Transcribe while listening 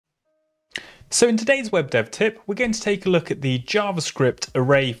So in today's web dev tip, we're going to take a look at the JavaScript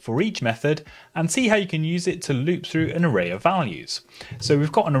array forEach method and see how you can use it to loop through an array of values. So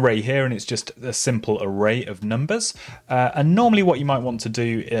we've got an array here and it's just a simple array of numbers. And normally what you might want to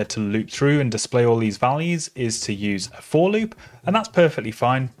do to loop through and display all these values is to use a for loop, and that's perfectly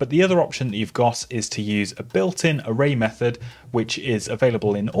fine. But the other option that you've got is to use a built-in array method, which is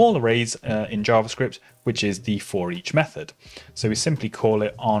available in all arrays in JavaScript, which is the forEach method. So we simply call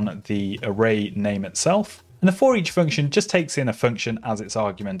it on the array name itself. And the forEach function just takes in a function as its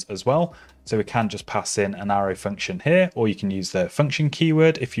argument as well. So we can just pass in an arrow function here, or you can use the function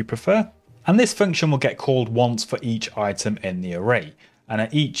keyword if you prefer. And this function will get called once for each item in the array. And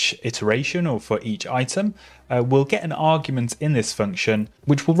at each iteration, or for each item, we'll get an argument in this function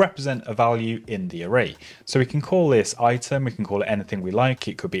which will represent a value in the array. So we can call this item, we can call it anything we like.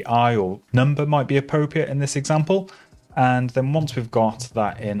 It could be I, or number might be appropriate in this example. And then once we've got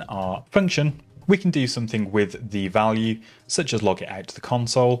that in our function, we can do something with the value, such as log it out to the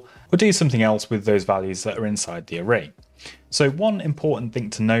console, or do something else with those values that are inside the array. So one important thing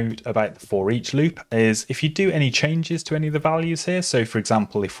to note about the forEach loop is if you do any changes to any of the values here, so for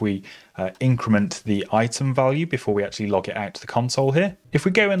example, if we increment the item value before we actually log it out to the console here, if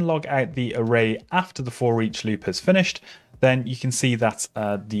we go and log out the array after the forEach loop has finished, then you can see that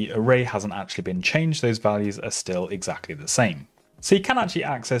the array hasn't actually been changed. Those values are still exactly the same. So you can actually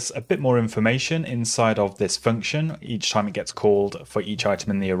access a bit more information inside of this function each time it gets called for each item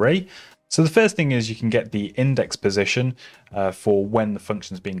in the array. So the first thing is you can get the index position for when the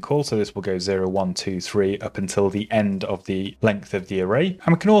function is being called. So this will go 0, 1, 2, 3 up until the end of the length of the array.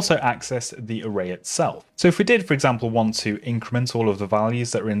 And we can also access the array itself. So if we did, for example, want to increment all of the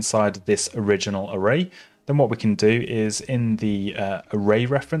values that are inside this original array, then what we can do is in the array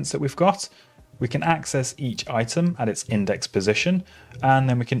reference that we've got, we can access each item at its index position, and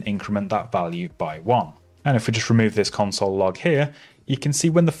then we can increment that value by 1. And if we just remove this console log here, you can see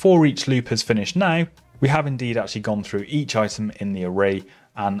when the forEach loop has finished now, we have indeed actually gone through each item in the array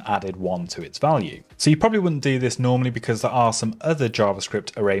and added 1 to its value. So you probably wouldn't do this normally because there are some other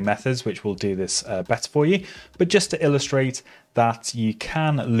JavaScript array methods which will do this better for you. But just to illustrate that you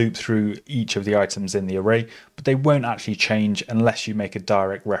can loop through each of the items in the array, but they won't actually change unless you make a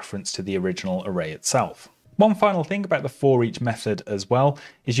direct reference to the original array itself. One final thing about the forEach method as well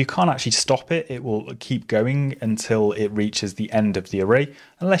is you can't actually stop it. It will keep going until it reaches the end of the array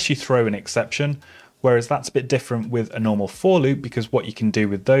unless you throw an exception. Whereas that's a bit different with a normal for loop, because what you can do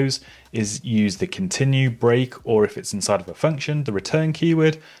with those is use the continue, break, or if it's inside of a function, the return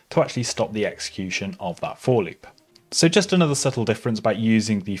keyword to actually stop the execution of that for loop. So just another subtle difference about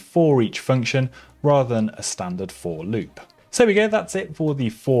using the forEach function rather than a standard for loop. So there we go, that's it for the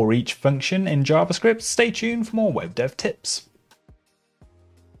forEach function in JavaScript. Stay tuned for more web dev tips.